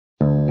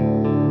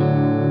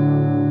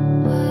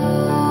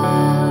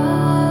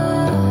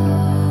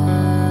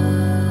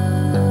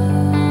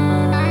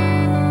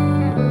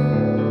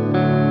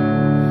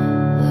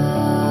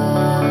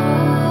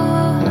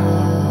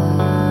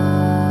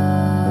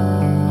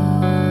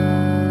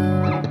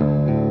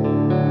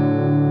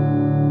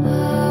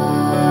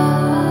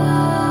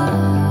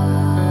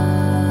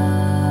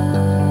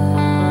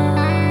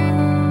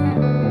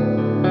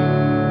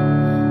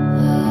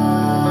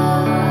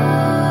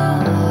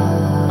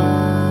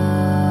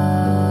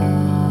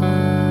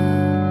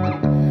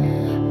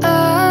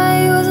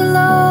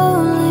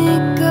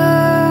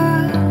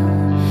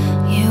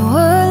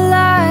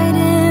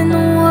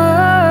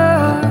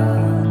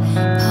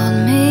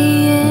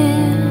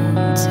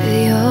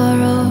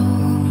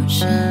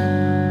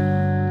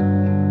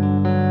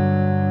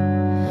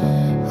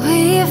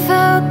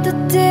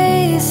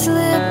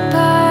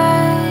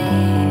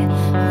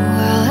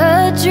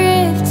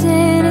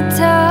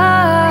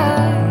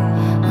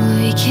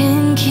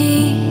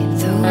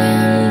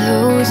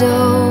is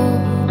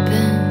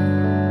open.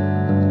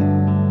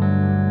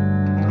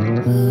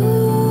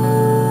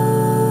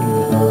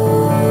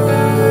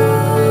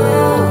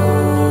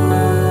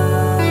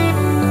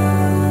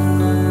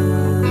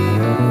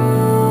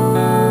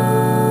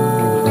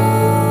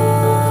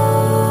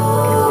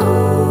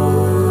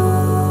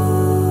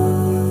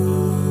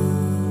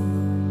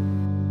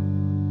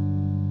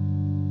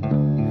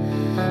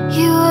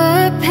 You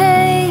were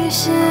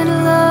patient,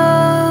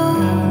 love.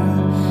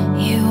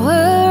 You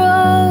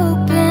were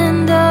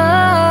opened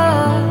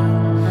up.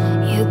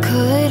 You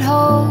could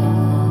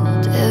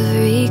hold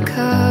every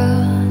color.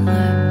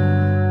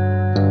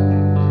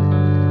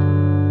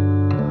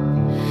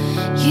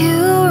 You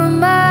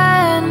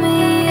remind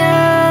me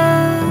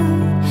of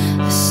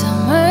a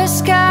summer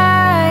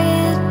sky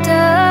at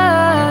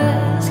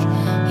dusk.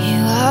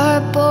 You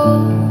are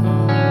bold,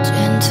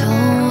 gentle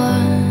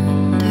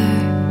wonder.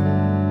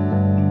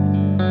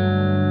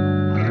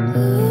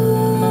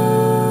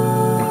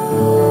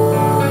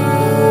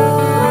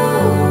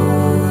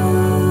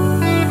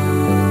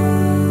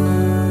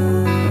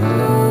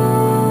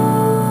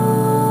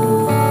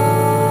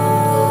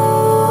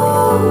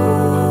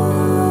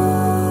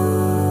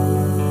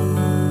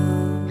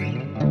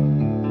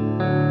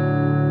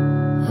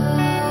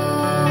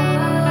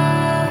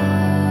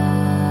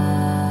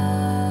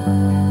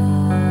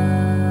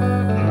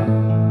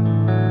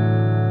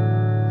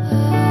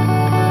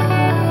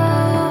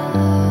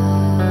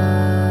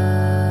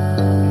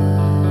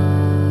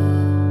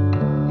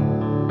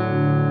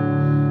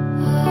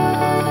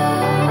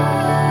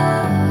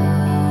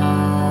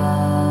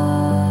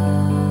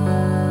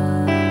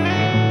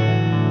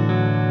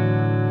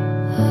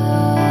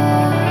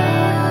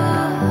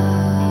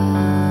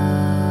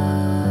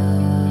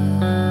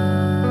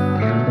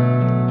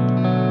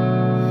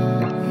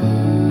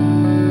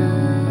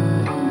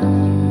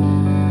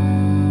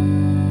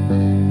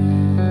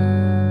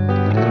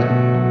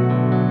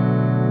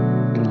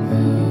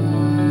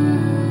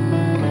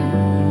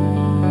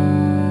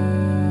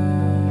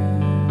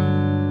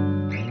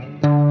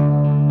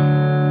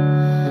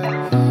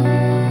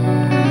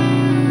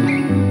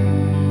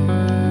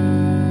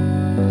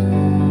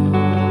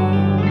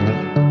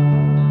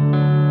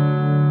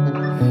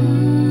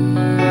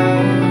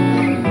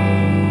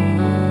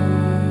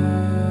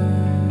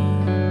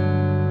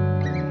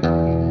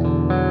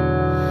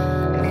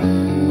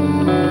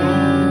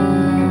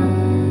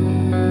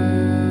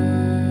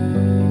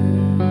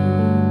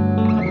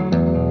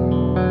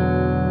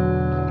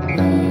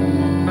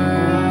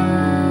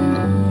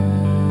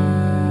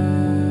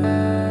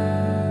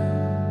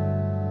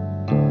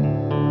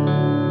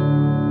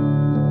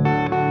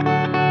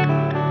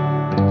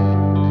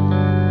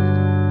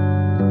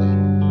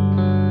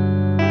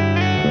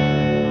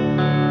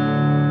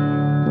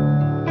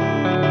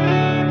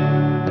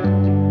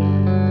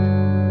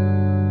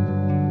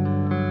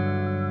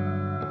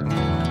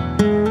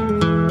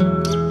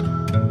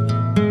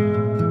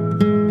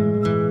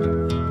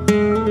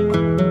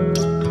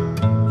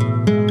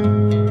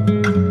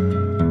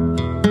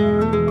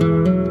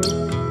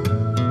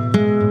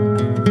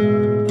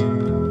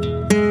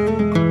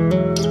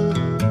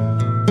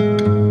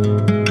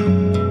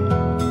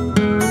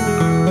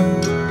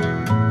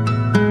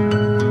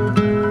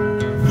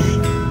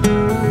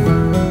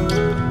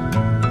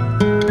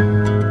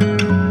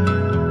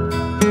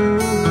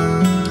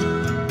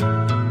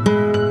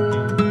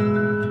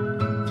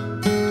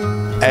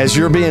 As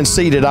you're being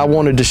seated, I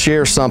wanted to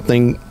share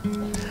something.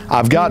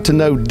 I've got to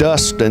know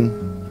Dustin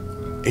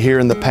here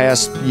in the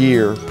past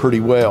year pretty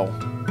well.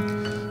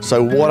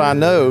 So what I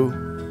know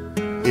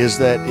is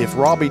that if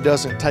Robbie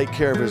doesn't take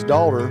care of his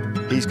daughter,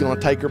 he's going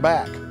to take her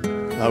back,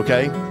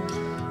 okay?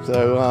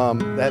 So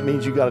that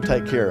means you got to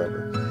take care of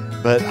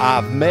her. But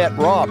I've met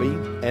Robbie,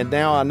 and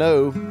now I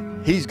know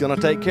he's going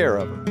to take care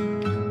of her.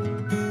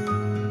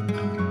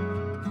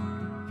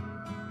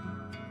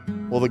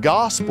 Well, the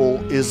gospel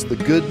is the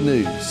good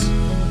news.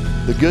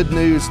 The good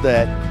news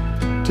that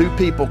two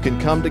people can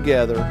come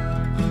together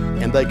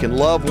and they can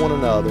love one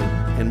another,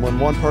 and when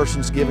one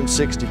person's given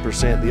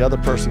 60%, the other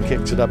person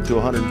kicks it up to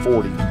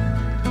 140.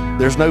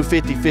 There's no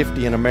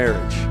 50-50 in a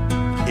marriage.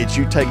 It's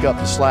you take up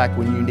the slack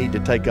when you need to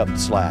take up the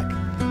slack.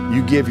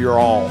 You give your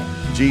all.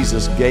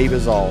 Jesus gave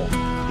his all.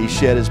 He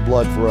shed his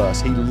blood for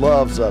us. He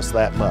loves us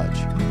that much.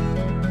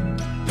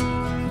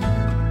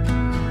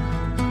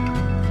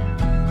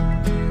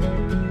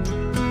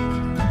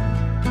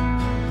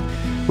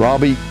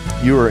 Robbie,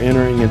 you are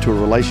entering into a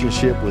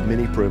relationship with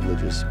many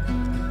privileges.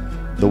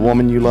 The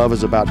woman you love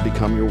is about to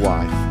become your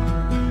wife.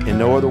 In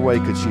no other way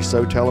could she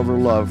so tell of her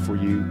love for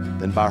you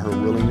than by her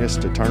willingness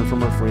to turn from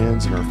her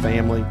friends and her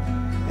family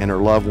and her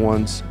loved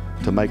ones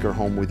to make her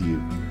home with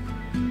you.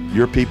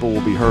 Your people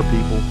will be her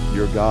people.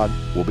 Your God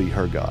will be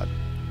her God.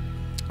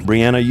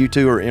 Brianna, you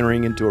two are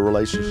entering into a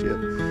relationship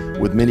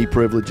with many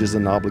privileges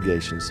and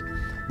obligations.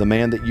 The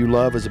man that you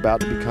love is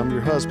about to become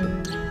your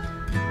husband.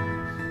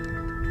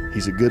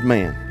 He's a good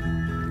man.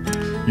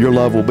 Your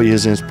love will be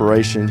his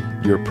inspiration.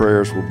 Your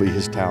prayers will be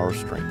his tower of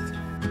strength.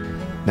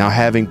 Now,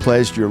 having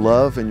pledged your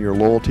love and your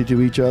loyalty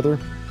to each other,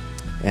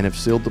 and have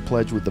sealed the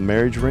pledge with the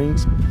marriage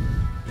rings,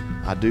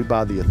 I do,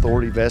 by the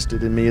authority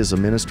vested in me as a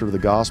minister of the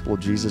gospel of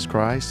Jesus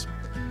Christ,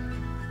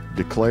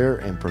 declare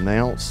and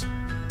pronounce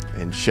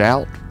and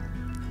shout.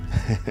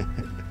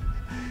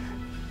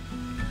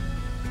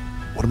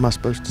 What am I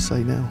supposed to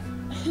say now?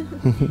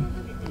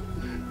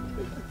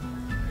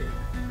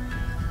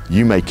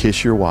 You may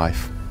kiss your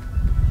wife.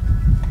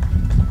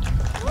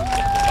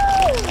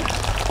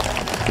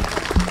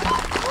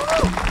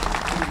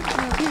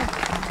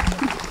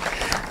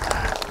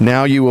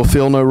 Now you will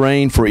feel no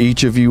rain, for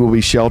each of you will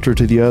be shelter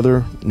to the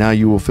other. Now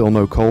you will feel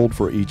no cold,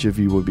 for each of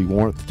you will be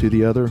warmth to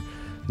the other.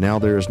 Now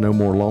there is no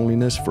more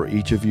loneliness, for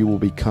each of you will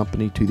be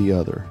company to the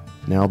other.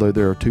 Now though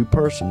there are two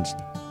persons,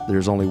 there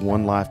is only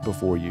one life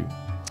before you.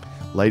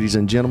 Ladies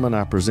and gentlemen,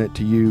 I present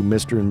to you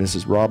Mr. and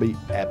Mrs. Robbie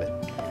Abbott.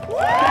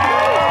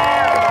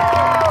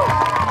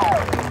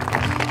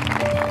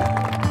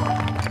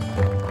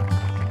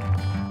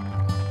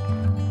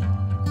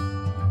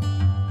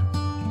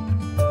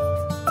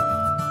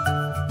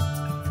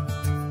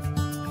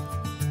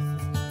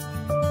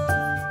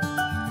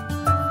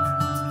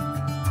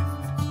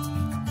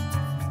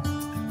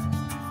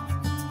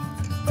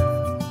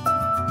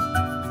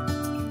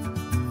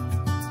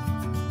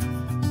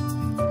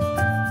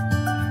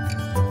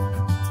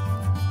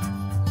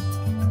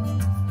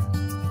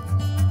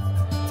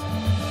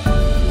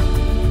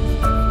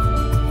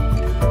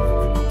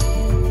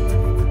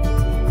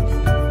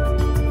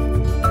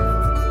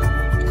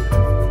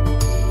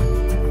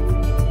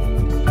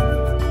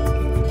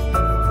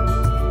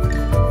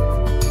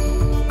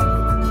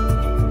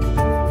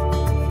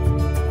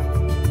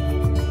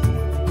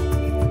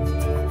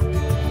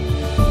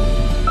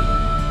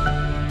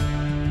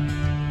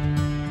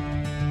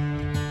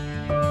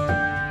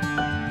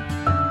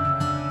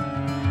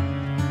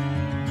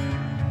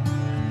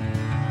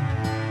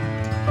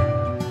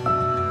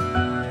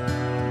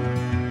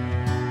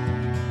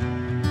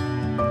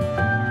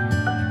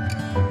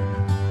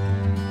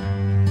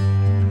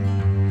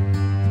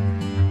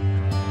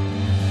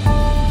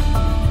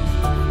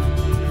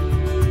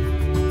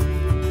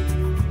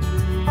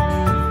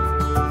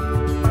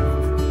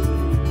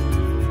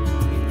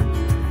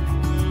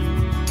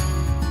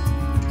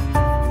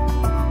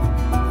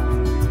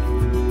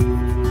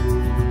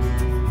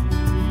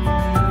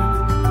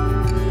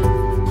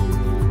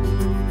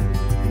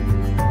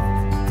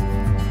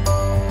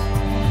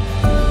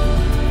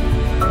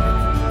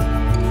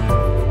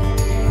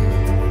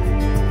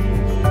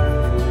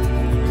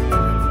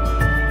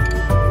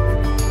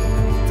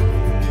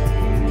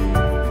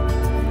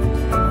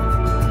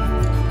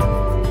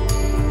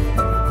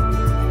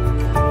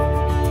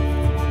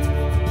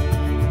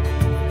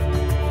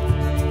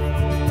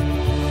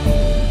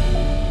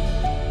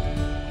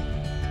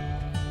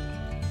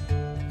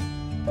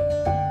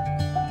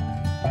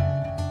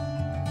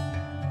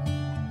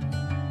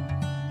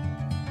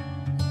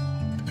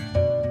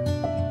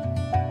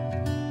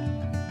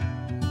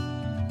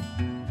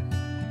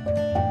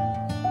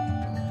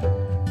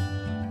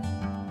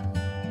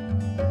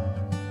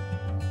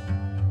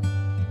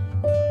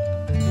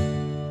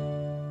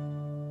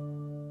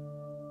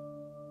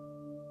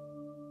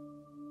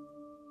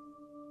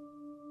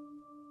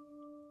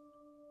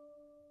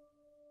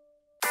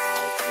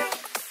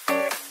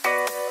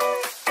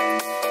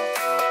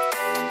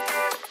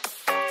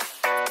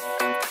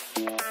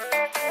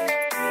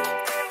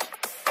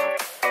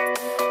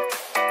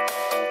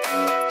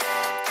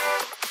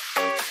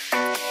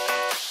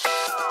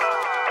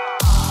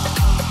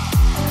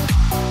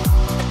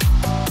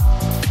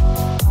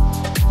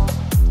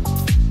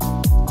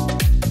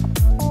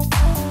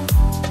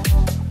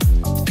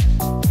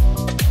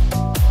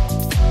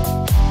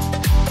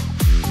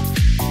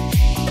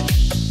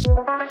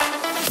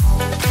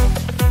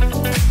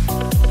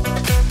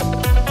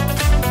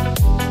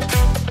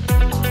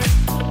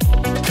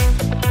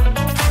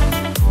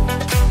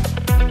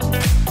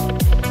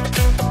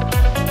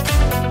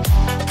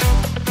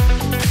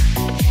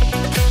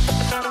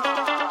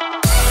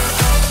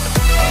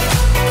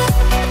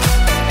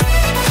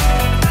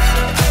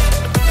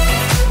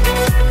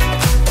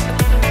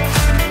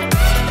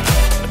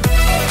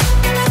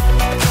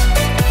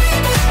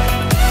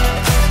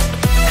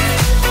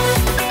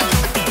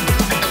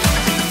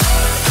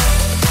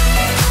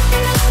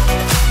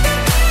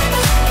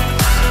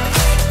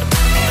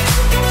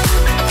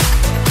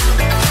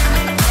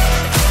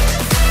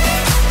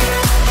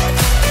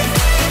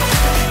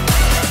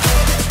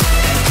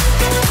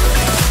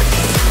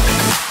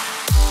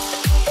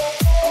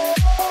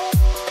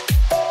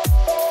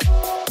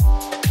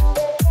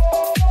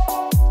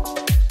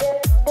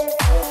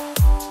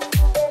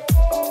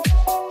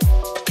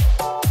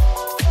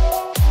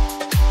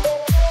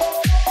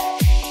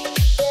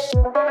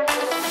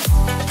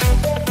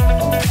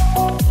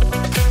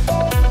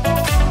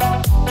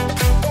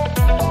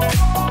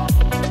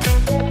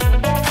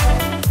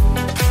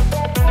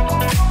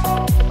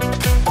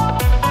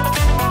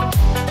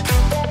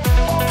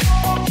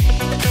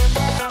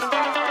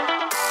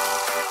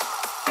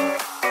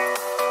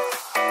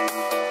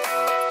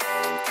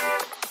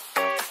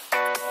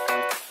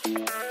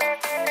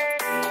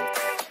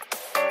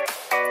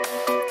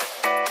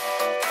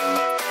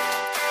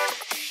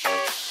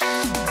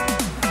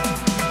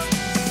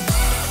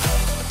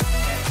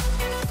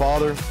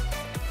 Father,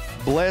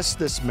 bless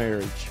this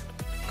marriage.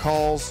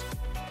 Cause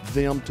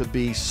them to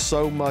be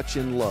so much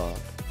in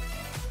love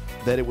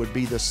that it would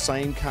be the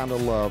same kind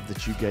of love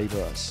that you gave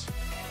us.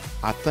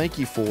 I thank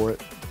you for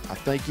it. I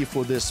thank you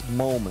for this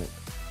moment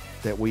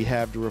that we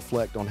have to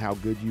reflect on how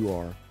good you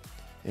are.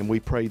 And we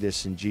pray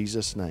this in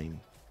Jesus' name.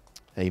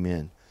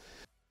 Amen.